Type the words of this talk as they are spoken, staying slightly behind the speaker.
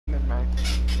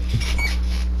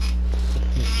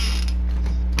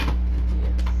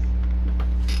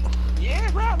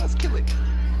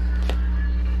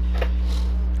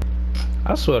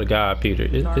I swear to God, Peter,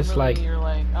 it's like you're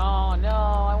like, oh no,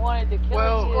 I wanted to kill you.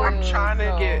 Well, I'm trying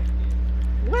to get.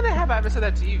 When have I ever said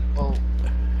that to you? Well,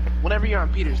 whenever you're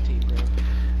on Peter's team, bro.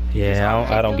 yeah,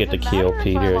 I don't get to kill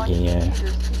Peter again.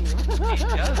 It does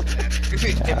matter.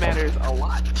 It matters a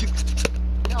lot.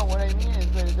 No, what I mean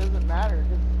is that it doesn't matter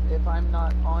because if I'm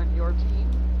not on your team,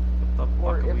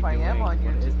 or if I am on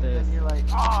your team, then you're like,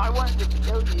 oh, I wanted to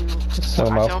kill you.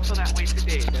 Sumo. I don't feel that way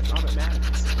today. That's all that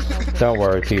matters. Don't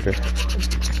worry, Peter.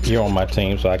 You're on my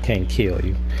team, so I can't kill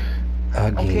you.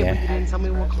 Again. Okay, but you didn't tell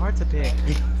me what card to pick.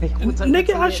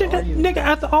 Nigga, nigga,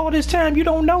 after all this time, you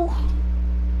don't know?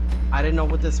 I didn't know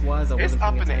what this was. It's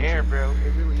up in the air, bro.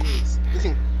 It really is.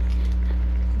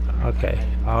 Okay,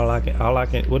 all I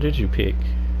can. What did you pick?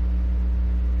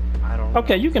 I don't know.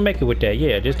 Okay, you can make it with that.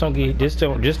 Yeah, just don't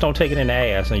take it in the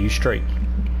ass, and you straight.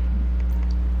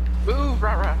 Move,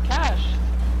 rah. Cash.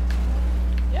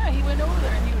 Yeah, he went over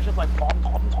there and he was just like, tom,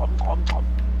 tom, tom, tom, tom.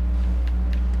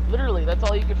 Literally, that's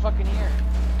all you could fucking hear.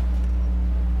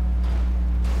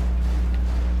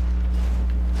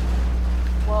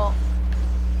 Well,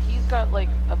 he's got like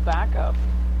a backup,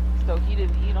 so he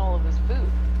didn't eat all of his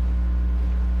food.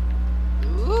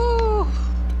 Ooh.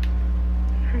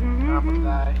 I'm gonna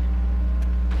die.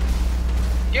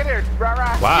 Get her,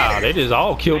 rah. Wow, they just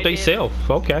all killed themselves.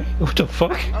 Okay, what the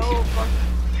fuck? Oh, fuck.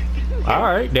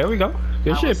 Alright, there we go.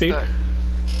 Good shit, Pete.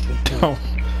 Don't.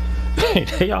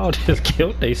 They all just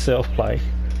killed themselves, like.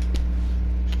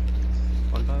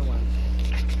 One by one.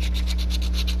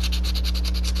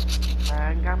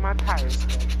 I got my tires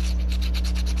stuck.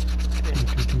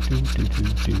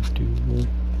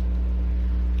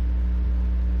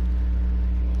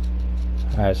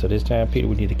 Alright, so this time, Peter,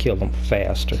 we need to kill them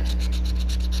faster.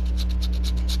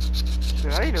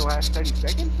 Shit, I need to last 30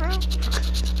 seconds, bro?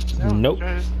 Nope. I've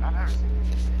never seen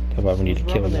it. That's why we need to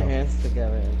kill Rubbing their them. hands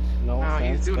together. No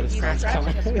offense, but it's not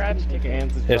coming.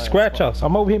 It's scratch us.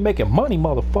 I'm over here making money,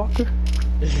 motherfucker.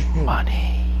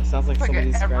 Money. It sounds like It's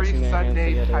like somebody's an every scratching their hands Sunday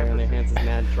together type and their of hands is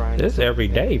mad dry. This every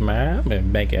day, man. I've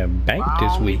been making bank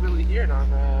this week. I really hear it on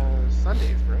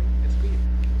Sundays, bro. It's weird.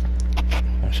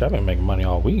 Gosh, I've been making money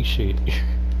all week, shit.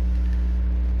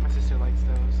 My sister likes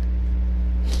those.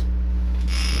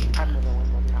 I've never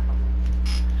won money off of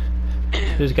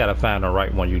them. Just gotta find the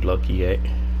right one you lucky at.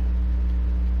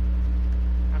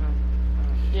 I don't.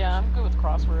 Yeah, I'm good with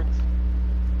crosswords.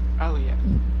 Oh, yeah.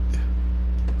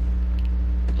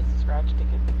 It's a scratch ticket.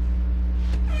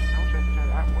 I wish I could try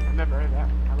that one. I've never heard that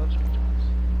one. I love scratch ones.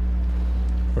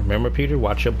 Remember, Peter,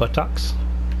 watch your buttocks.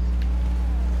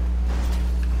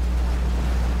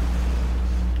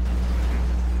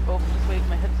 Oh, just wait,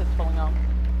 my headset's falling out.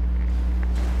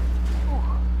 Whew.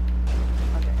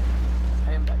 Okay, I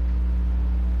am back.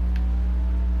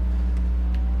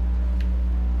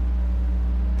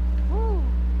 Woo.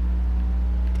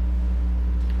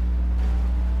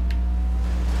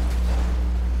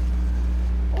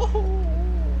 Oh.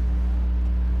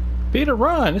 Peter,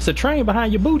 run! It's a train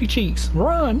behind your booty cheeks.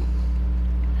 Run!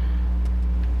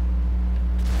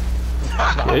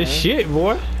 Good shit,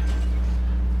 boy.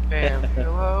 Damn,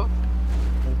 hello.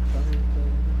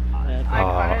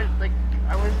 I like,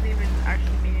 I wasn't even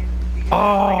actually meaning to be. Oh,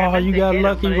 like, I meant you to got hit him,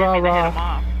 lucky, but I didn't mean to hit rah-rah. him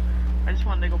off. I just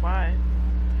wanted to go by.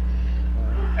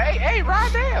 Hey,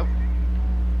 Rod, damn.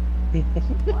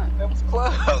 That was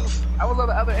close. I was on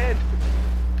the other end.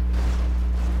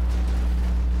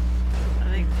 I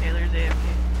think Taylor's AFK.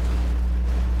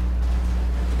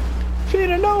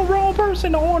 Peter, no, wrong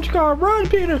person. The orange car. Run,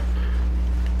 Peter.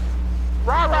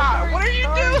 Rah, what are you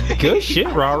doing? Good shit,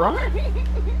 rah.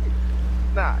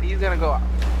 Nah, he's gonna go out.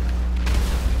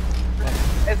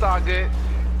 It's all good.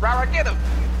 Rah, get him.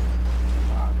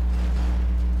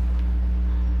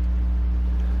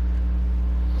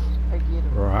 I get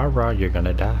him. Rah, you're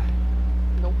gonna die.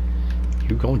 Nope.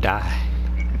 You gonna die.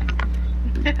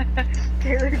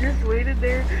 Taylor just waited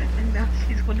there, and now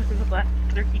she's one of the last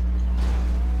three.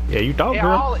 Yeah, you thought, They're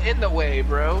bro. all in the way,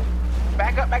 bro.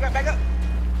 Back up.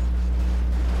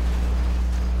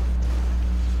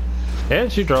 And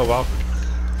she drove off.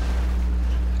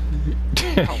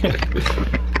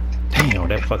 Damn,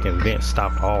 that fucking vent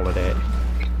stopped all of that.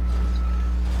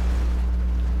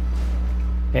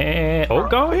 And oh,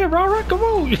 go ahead, Rara, come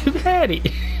on, you had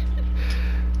it.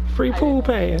 Free pool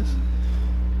pass.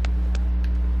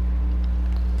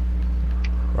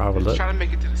 Robert, look, Trying to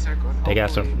make it to the circle.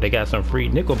 they got some free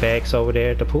nickel bags over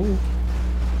there at the pool.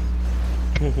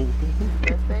 Yes,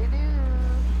 they do.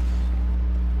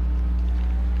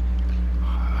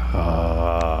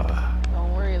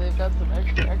 Don't worry, they've got some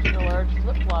extra large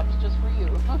flip flops just for you.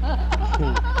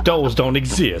 Those don't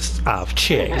exist. I've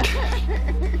checked.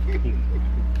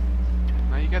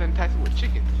 Now you got entitled with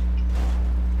chicken.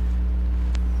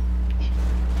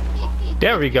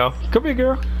 There we go. Come here,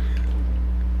 girl.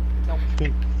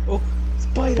 Oh,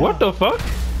 spider. What the fuck?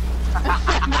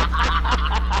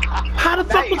 How the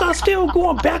fuck was I still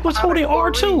going backwards holding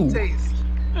R2?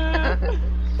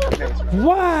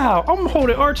 Wow, I'm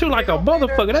holding R2 like a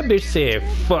motherfucker. That bitch said,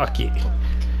 fuck it.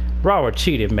 Raw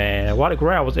cheated, man. Why the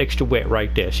ground was extra wet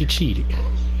right there? She cheated.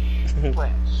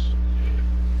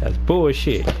 That's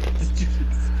bullshit.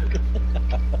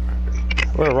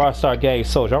 We're a Rockstar gang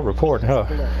soldier. I'm reporting her.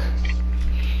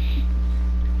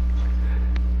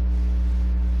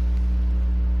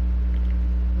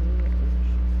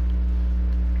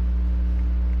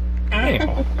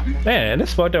 Damn. Man,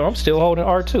 this fucked up. I'm still holding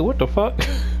R2. What the fuck?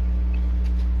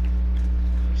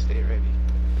 Stay ready.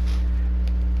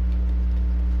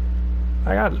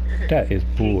 I got. That is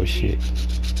bullshit.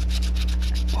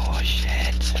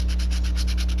 Bullshit.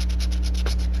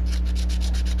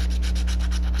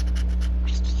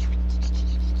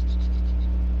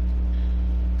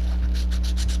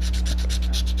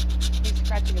 He's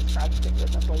scratching his scratch stick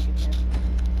with that's all you can hear.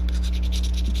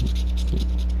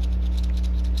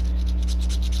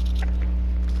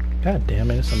 God damn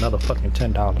it, it's another fucking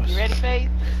 $10. You ready, Faith?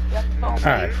 Yep.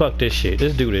 Alright, fuck this shit.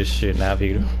 Let's do this shit now,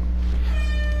 Vito.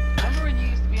 Remember when you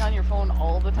used to be on your phone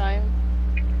all the time?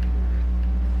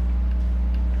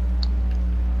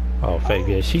 Oh, Faith,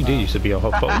 yeah, she did used to be on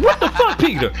her phone. What the fuck,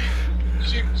 Peter?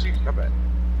 Shoot, come back.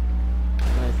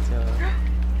 Nice job.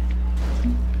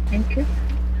 Thank you.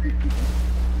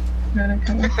 No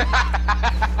problem.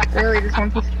 Really just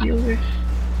want to steal this.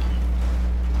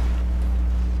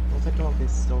 Oh, that dog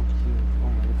is so cute. Oh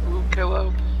my god. Ooh,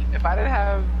 pillow. If I didn't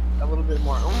have a little bit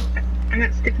more I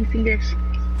got sticky fingers.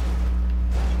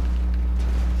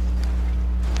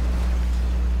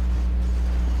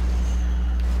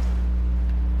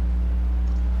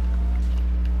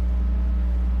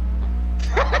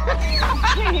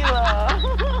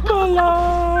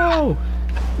 Hello!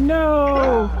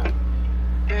 No!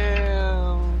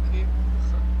 Damn.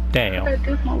 Damn. I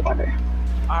drink my water.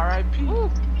 R.I.P.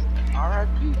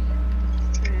 R.I.P.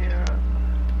 Yeah.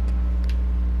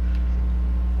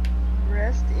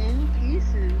 Rest in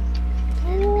pieces.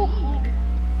 Indeed.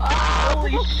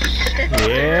 Holy shit.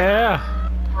 Yeah!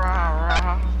 Rah,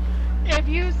 rah. If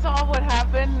you saw what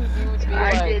happened, you would be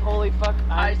I like, did. holy fuck,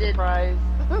 I'm I did. surprised.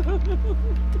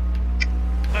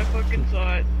 I fucking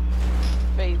saw it.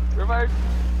 Faith, reverse.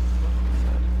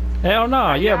 Hell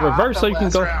no, yeah, I reverse so you can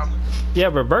last go. round. Yeah,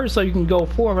 reverse so you can go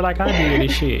forward like I did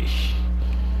this shit.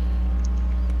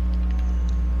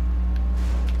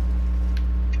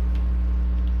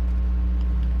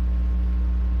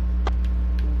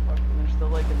 Fuck, there's still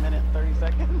like a minute, 30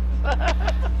 seconds.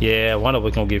 Yeah, one of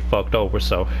us gonna get fucked over,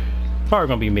 so probably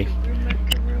gonna be me.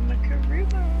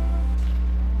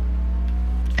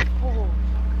 Oh,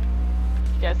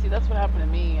 yeah, see, that's what happened to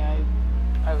me.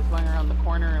 I was going around the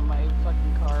corner and my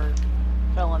fucking car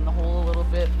fell in the hole a little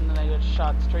bit, and then I got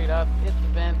shot straight up, hit the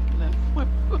vent, and then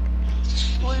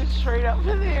flew straight up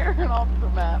in the air and off the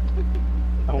map.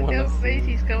 I want Yo, to Faith,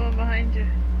 see. he's coming behind you.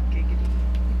 Giggity.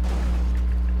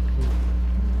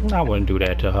 I wouldn't do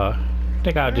that to her. I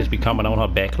think I'd just be coming on her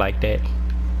back like that.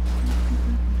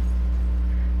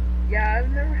 Yeah, I've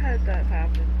never had that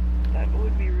happen. That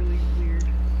would be really weird.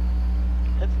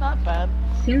 It's not bad.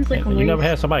 Seems like You never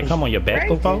had somebody come on your back Right.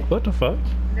 before? What the fuck?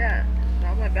 Yeah,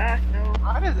 not my back, no.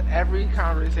 Why does every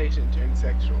conversation turn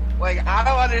sexual? Like, I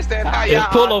don't understand how y'all It's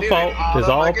Pillow do fault. it. It's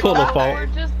all Like, Pillow not fault. We're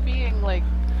just being like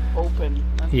open.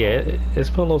 That's Yeah, it's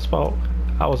Pillow's fault.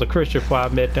 I was a Christian before I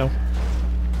met them.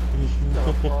 all.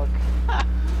 So fuck.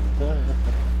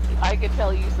 I could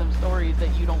tell you some stories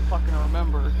that you don't fucking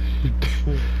remember.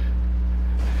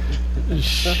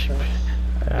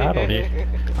 I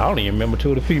don't even remember two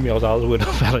of the females I was with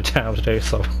on Valentine's Day,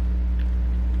 so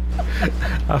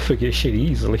I forget shit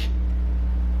easily.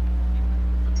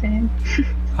 Same.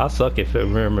 I suck if I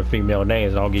remember female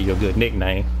names. I don't give you a good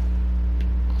nickname.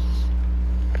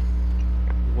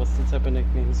 What's the type of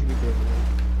nicknames you could give me?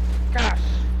 Gosh.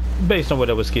 Based on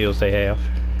whatever skills they have.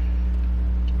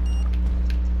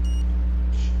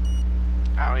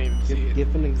 I don't even see it.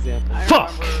 Give an example. I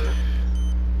Fuck! remember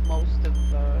most of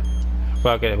the.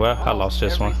 Okay, well, I lost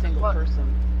this every one. single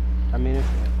person. I mean, if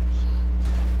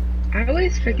I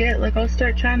always forget, like, I'll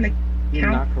start trying to you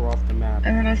count, knock her off the map.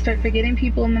 and then I start forgetting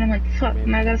people, and then I'm like, fuck,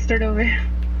 now I gotta start over.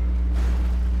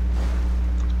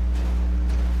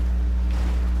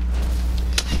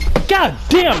 God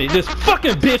damn it, this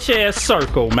fucking bitch ass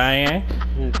circle, man.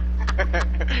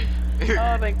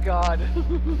 Oh, thank God.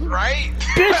 Right?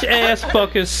 Bitch ass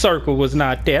fucking circle was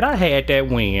not that. I had that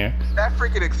win. That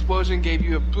freaking explosion gave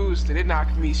you a boost and it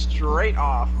knocked me straight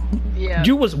off. Yeah.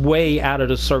 You was way out of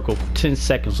the circle 10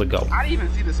 seconds ago. I didn't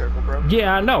even see the circle, bro.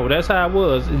 Yeah, I know. That's how it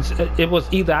was. It was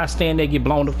either I stand there, get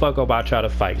blown the fuck up, or I try to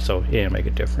fight. So it didn't make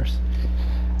a difference.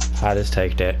 I just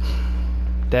take that.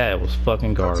 That was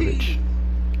fucking garbage.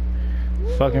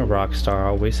 Fucking Rockstar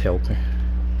always helping.